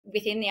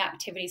within the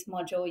activities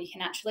module, you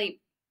can actually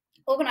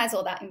organize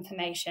all that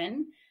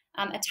information,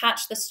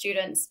 attach the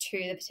students to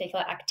the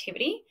particular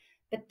activity,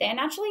 but then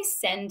actually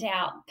send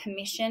out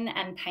permission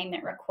and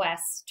payment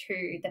requests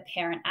to the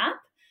parent app.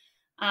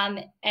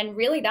 And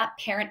really that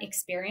parent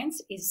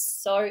experience is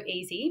so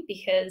easy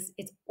because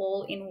it's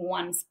all in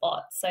one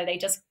spot. So they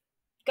just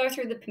go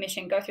through the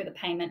permission, go through the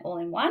payment all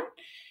in one.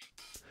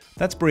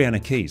 That's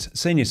Brianna Keys,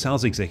 Senior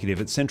Sales Executive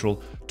at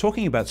Sentral,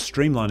 talking about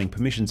streamlining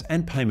permissions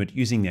and payment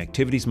using the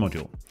Activities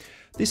module.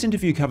 This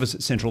interview covers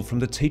Sentral from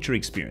the teacher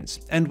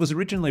experience and was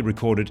originally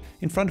recorded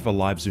in front of a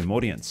live Zoom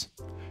audience.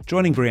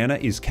 Joining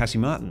Brianna is Cassie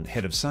Martin,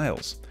 Head of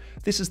Sales.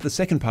 This is the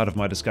second part of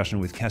my discussion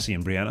with Cassie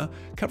and Brianna,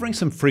 covering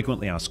some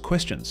frequently asked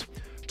questions.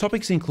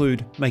 Topics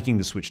include making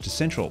the switch to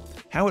Sentral,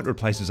 how it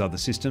replaces other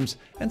systems,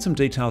 and some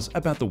details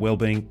about the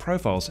Wellbeing,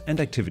 Profiles and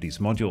Activities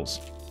modules.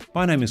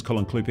 My name is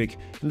Colin Klupik,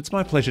 and it's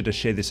my pleasure to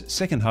share this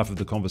second half of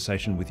the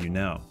conversation with you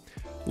now.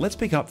 Let's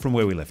pick up from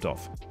where we left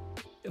off.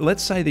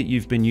 Let's say that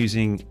you've been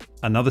using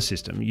another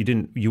system.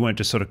 You weren't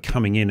just sort of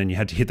coming in and you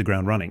had to hit the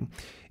ground running.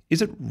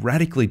 Is it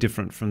radically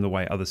different from the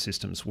way other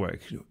systems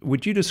work?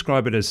 Would you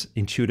describe it as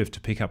intuitive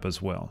to pick up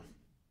as well?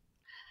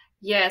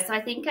 Yes,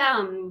 I think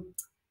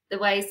the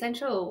way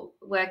Sentral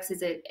works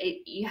is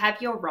you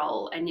have your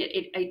role and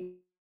it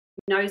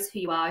knows who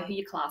you are, who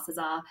your classes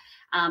are,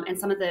 and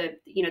some of the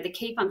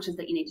key functions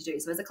that you need to do.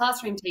 So as a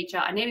classroom teacher,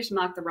 I needed to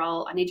mark the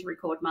role, I need to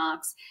record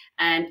marks,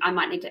 and I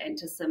might need to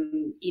enter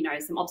some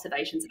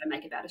observations that I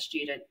make about a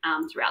student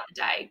throughout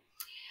the day.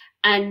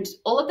 And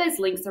all of those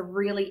links are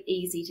really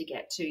easy to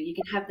get to. You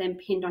can have them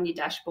pinned on your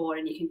dashboard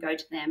and you can go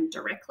to them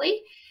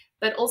directly.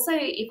 But also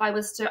if I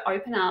was to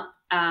open up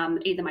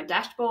either my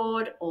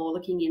dashboard or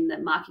looking in the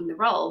marking the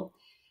role,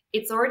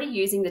 it's already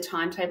using the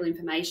timetable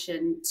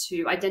information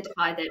to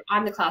identify that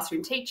I'm the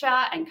classroom teacher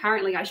and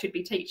currently I should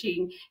be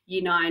teaching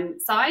Year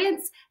 9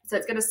 science. So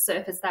it's going to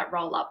surface that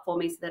role up for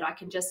me so that I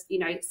can just,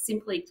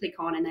 simply click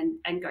on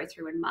and go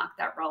through and mark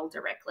that role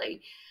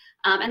directly.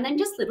 And then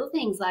just little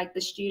things like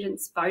the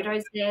students'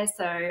 photos there,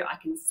 so I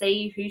can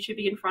see who should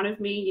be in front of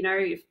me.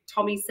 If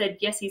Tommy said,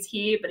 yes, he's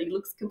here, but he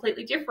looks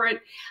completely different,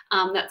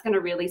 that's going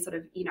to really sort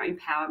of,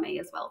 empower me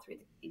as well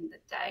in the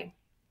day.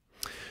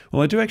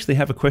 Well, I do actually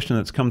have a question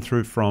that's come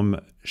through from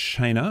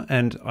Shayna,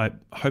 and I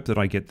hope that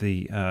I get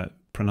the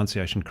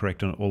pronunciation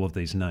correct on all of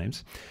these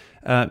names.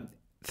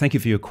 Thank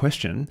you for your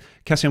question.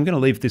 Cassie, I'm going to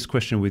leave this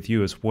question with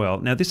you as well.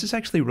 Now, this is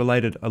actually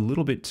related a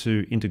little bit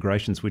to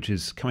integrations, which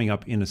is coming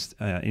up in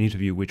an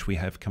interview which we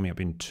have coming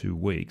up in 2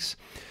 weeks.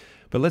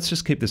 But let's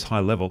just keep this high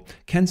level.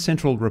 Can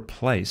Sentral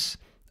replace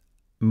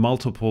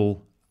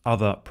multiple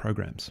other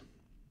programs?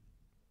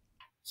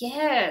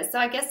 Yeah, so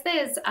I guess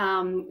there's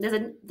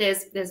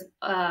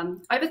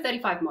over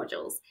 35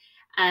 modules,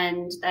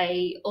 and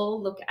they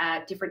all look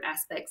at different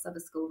aspects of a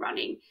school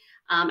running.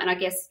 And I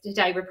guess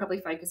today we're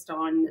probably focused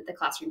on the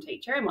classroom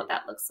teacher and what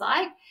that looks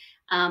like.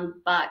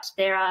 But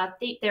there are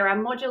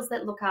modules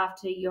that look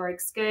after your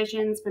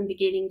excursions from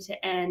beginning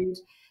to end.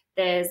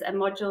 There's a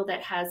module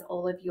that has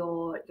all of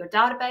your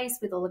database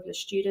with all of your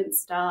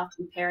students, staff,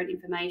 and parent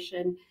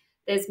information.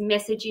 There's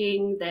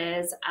messaging.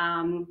 There's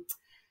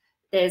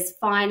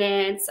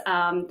finance.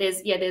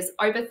 There's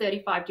over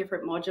 35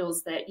 different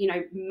modules that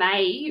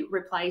may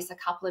replace a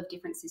couple of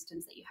different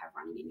systems that you have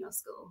running in your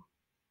school.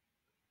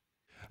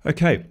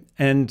 Okay,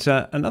 and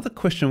another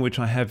question which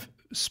I have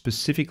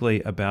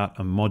specifically about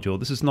a module.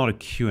 This is not a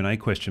Q&A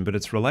question, but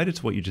it's related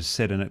to what you just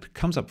said, and it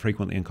comes up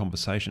frequently in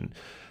conversation.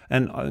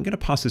 And I'm going to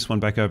pass this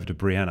one back over to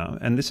Brianna,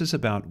 and this is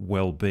about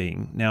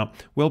well-being. Now,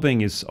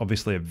 well-being is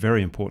obviously a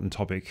very important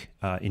topic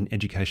in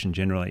education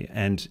generally,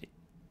 and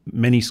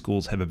many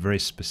schools have a very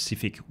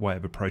specific way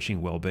of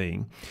approaching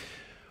well-being.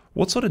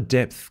 What sort of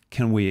depth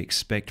can we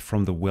expect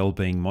from the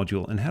Wellbeing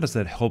module, and how does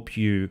that help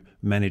you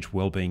manage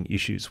wellbeing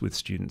issues with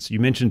students? You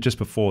mentioned just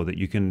before that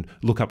you can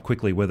look up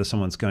quickly whether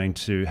someone's going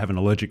to have an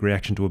allergic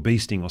reaction to a bee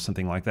sting or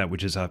something like that,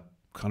 which is a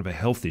kind of a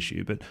health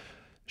issue, but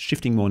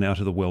shifting more now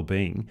to the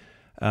wellbeing,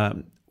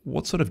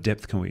 what sort of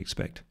depth can we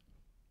expect?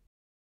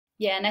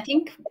 Yeah, and I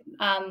think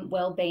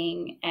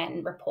wellbeing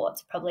and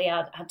reports probably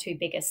are our two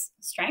biggest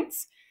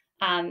strengths.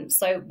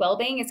 So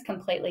wellbeing is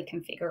completely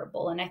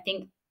configurable, and I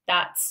think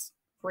that's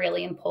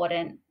really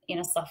important in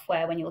a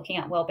software when you're looking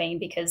at wellbeing,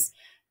 because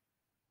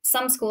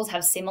some schools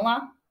have similar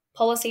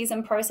policies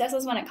and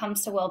processes when it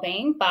comes to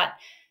wellbeing, but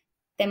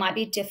there might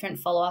be different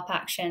follow-up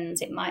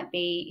actions. It might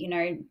be,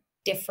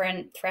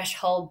 different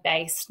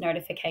threshold-based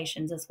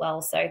notifications as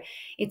well. So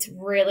it's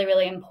really,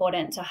 really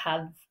important to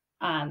have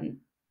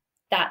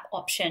that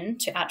option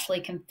to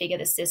actually configure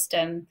the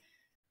system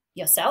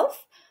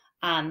yourself.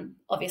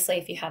 Obviously,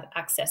 if you have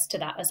access to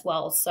that as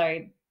well. So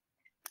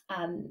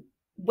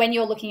when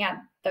you're looking at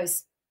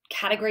those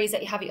categories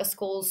that you have at your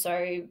school,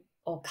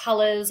 or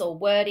colours or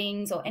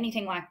wordings or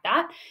anything like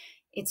that,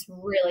 it's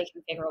really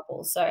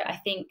configurable. So I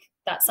think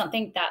that's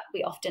something that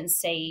we often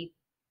see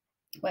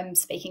when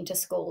speaking to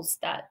schools,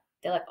 that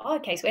they're like, oh,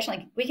 okay, so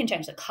we can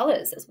change the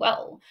colours as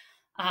well.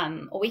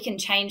 Or we can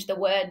change the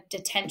word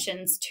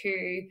detentions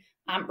to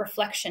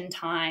reflection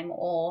time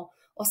or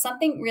or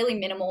something really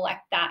minimal like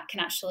that can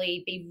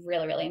actually be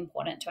really, really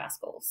important to our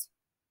schools.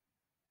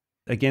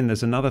 Again,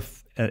 there's another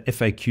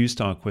FAQ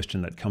style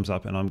question that comes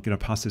up, and I'm going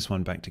to pass this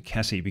one back to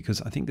Cassie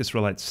because I think this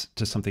relates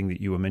to something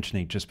that you were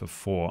mentioning just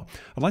before.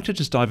 I'd like to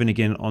just dive in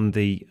again on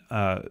the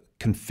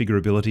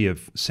configurability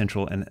of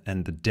Sentral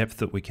and the depth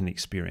that we can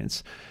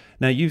experience.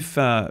 Now, you've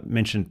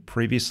mentioned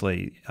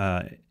previously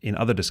in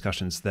other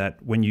discussions that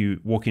when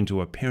you walk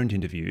into a parent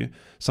interview,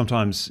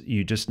 sometimes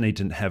you just need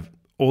to have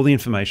all the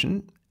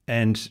information,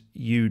 and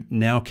you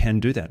now can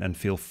do that and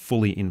feel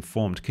fully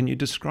informed. Can you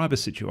describe a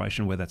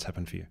situation where that's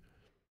happened for you?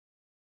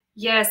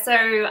 Yeah,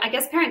 so I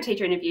guess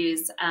parent-teacher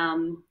interviews,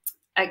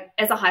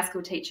 as a high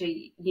school teacher,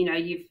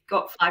 you've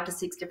got 5 to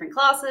 6 different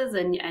classes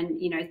and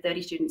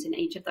 30 students in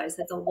each of those.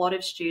 There's a lot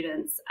of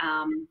students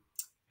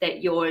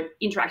that you're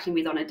interacting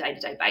with on a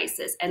day-to-day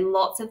basis, and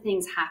lots of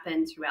things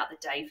happen throughout the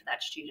day for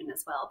that student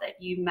as well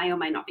that you may or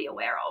may not be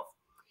aware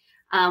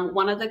of.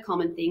 One of the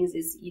common things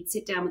is you'd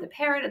sit down with a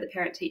parent at the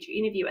parent-teacher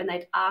interview and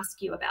they'd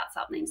ask you about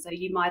something. So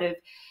you might have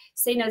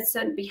seen a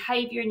certain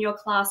behavior in your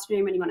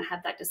classroom and you want to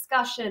have that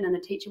discussion, and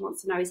the teacher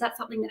wants to know, is that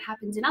something that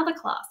happens in other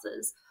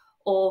classes?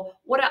 Or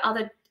what are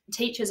other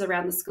teachers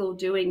around the school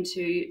doing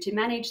to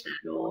manage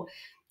that? Or,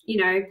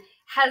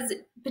 has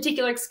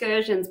particular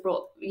excursions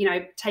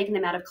taken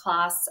them out of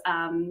class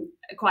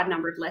quite a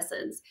number of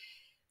lessons?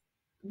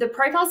 The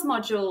profiles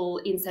module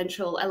in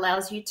Sentral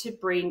allows you to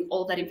bring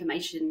all that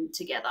information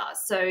together.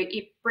 So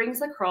it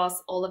brings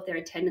across all of their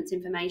attendance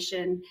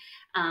information,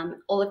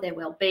 all of their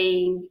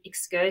wellbeing,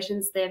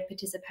 excursions they've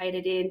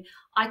participated in.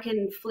 I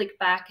can flick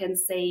back and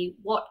see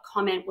what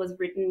comment was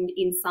written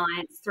in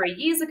science 3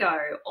 years ago,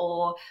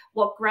 or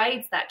what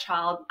grades that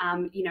child,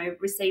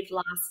 received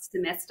last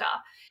semester.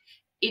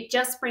 It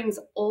just brings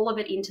all of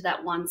it into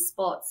that one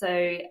spot.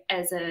 So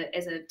as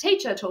a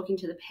teacher talking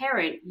to the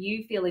parent,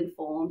 you feel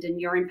informed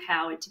and you're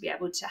empowered to be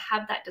able to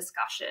have that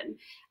discussion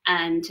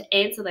and to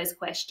answer those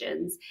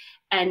questions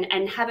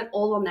and have it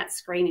all on that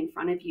screen in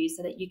front of you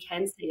so that you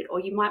can see it. Or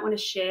you might want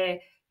to share,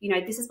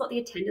 this is what the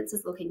attendance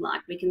is looking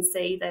like. We can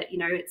see that,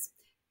 it's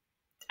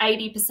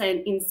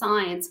 80% in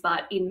science,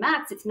 but in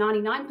maths, it's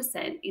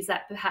 99%. Is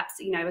that perhaps,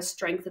 a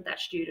strength of that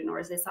student, or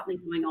is there something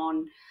going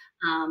on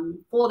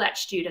for that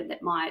student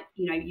that might,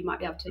 you might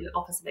be able to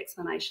offer some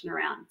explanation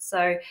around?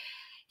 So,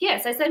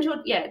 so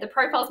Sentral, the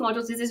profiles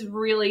modules is this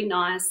really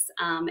nice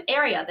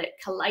area that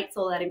collates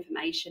all that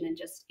information and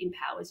just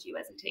empowers you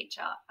as a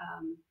teacher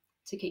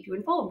to keep you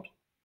informed.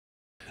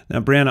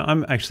 Now, Brianna,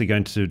 I'm actually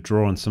going to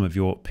draw on some of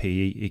your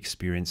PE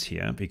experience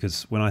here,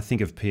 because when I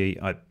think of PE,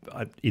 I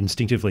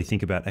instinctively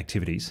think about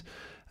activities.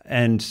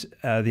 And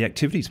the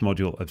activities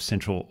module of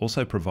Sentral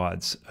also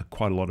provides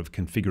quite a lot of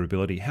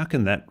configurability. How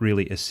can that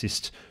really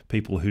assist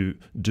people who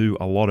do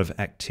a lot of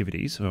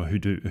activities, or who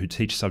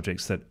teach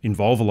subjects that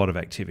involve a lot of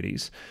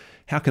activities?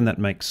 How can that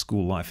make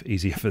school life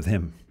easier for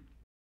them?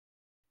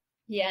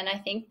 Yeah, and I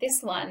think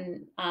this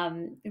one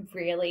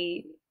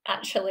really,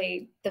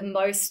 actually, the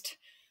most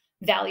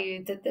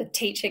value that the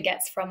teacher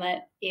gets from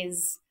it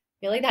is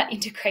really that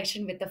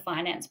integration with the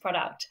finance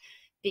product,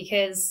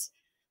 because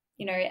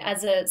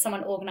as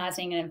someone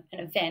organising an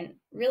event,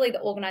 really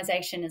the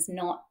organisation is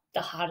not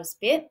the hardest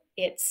bit.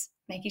 It's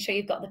making sure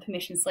you've got the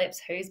permission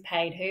slips, who's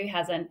paid, who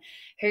hasn't,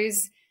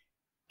 who's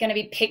going to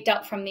be picked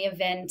up from the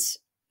event,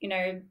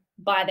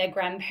 by their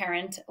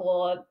grandparent,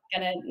 or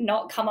going to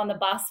not come on the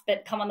bus,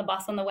 but come on the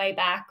bus on the way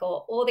back,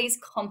 or all these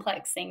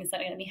complex things that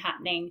are going to be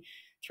happening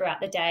throughout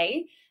the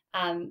day.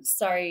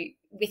 So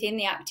within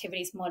the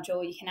activities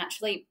module, you can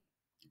actually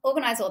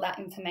organise all that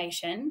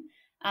information,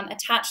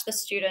 attach the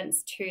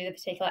students to the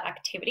particular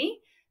activity,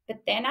 but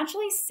then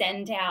actually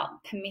send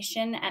out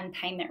permission and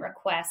payment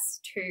requests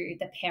to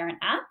the parent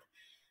app.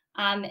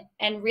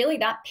 And really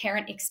that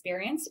parent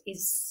experience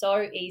is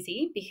so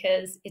easy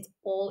because it's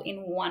all in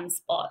one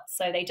spot.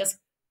 So they just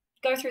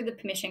go through the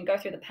permission, go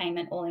through the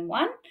payment all in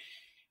one.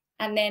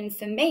 And then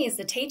for me as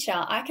the teacher,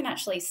 I can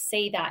actually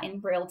see that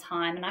in real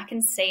time, and I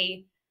can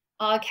see,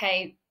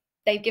 okay,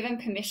 they've given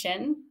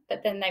permission,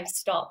 but then they've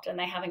stopped and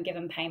they haven't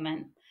given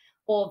payment,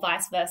 or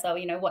vice versa,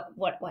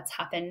 what's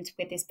happened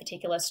with this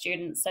particular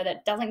student, so that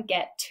it doesn't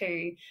get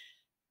to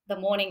the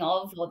morning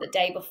of or the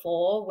day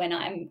before when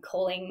I'm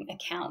calling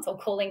accounts or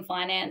calling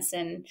finance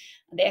and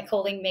they're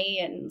calling me,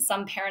 and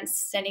some parents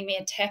sending me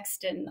a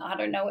text and I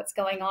don't know what's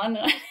going on.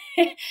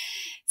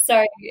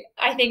 So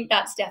I think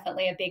that's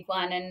definitely a big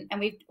one. And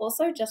we've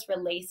also just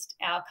released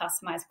our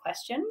customized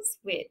questions,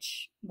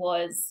 which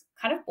was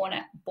kind of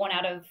born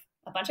out of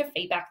a bunch of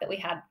feedback that we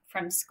had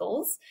from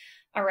schools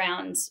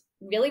around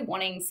really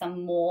wanting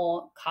some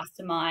more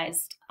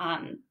customized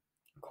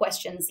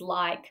questions,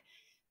 like,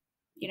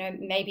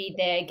 maybe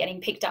they're getting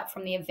picked up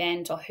from the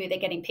event, or who they're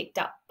getting picked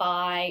up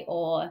by,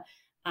 or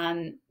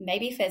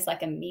maybe if there's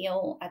like a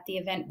meal at the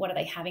event, what are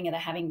they having? Are they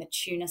having the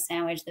tuna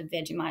sandwich, the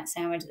Vegemite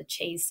sandwich, the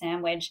cheese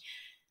sandwich?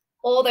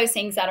 All those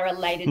things that are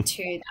related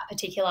to that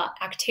particular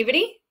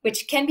activity,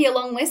 which can be a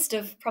long list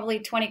of probably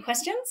 20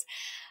 questions.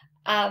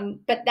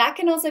 But that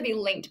can also be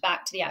linked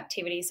back to the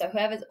activity. So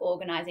whoever's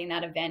organising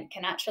that event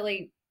can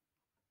actually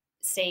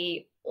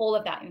see all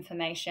of that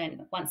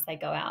information once they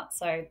go out.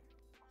 So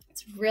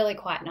it's really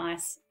quite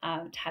nice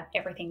to have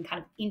everything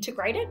kind of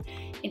integrated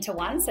into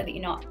one, so that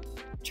you're not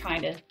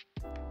trying to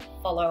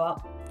follow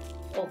up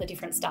all the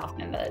different staff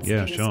members.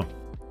 Yeah, sure.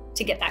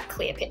 To get that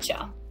clear picture.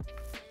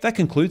 That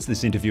concludes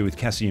this interview with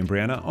Cassie and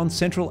Brianna on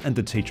Sentral and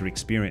the teacher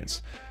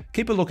experience.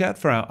 Keep a lookout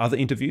for our other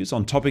interviews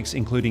on topics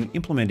including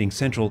implementing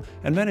Sentral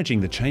and managing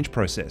the change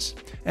process,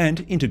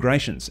 and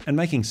integrations and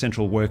making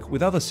Sentral work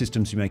with other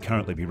systems you may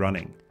currently be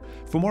running.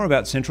 For more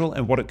about Sentral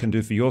and what it can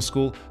do for your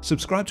school,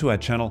 subscribe to our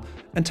channel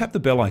and tap the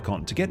bell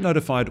icon to get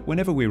notified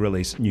whenever we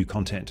release new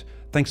content.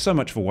 Thanks so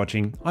much for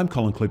watching. I'm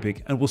Colin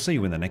Klupik, and we'll see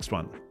you in the next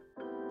one.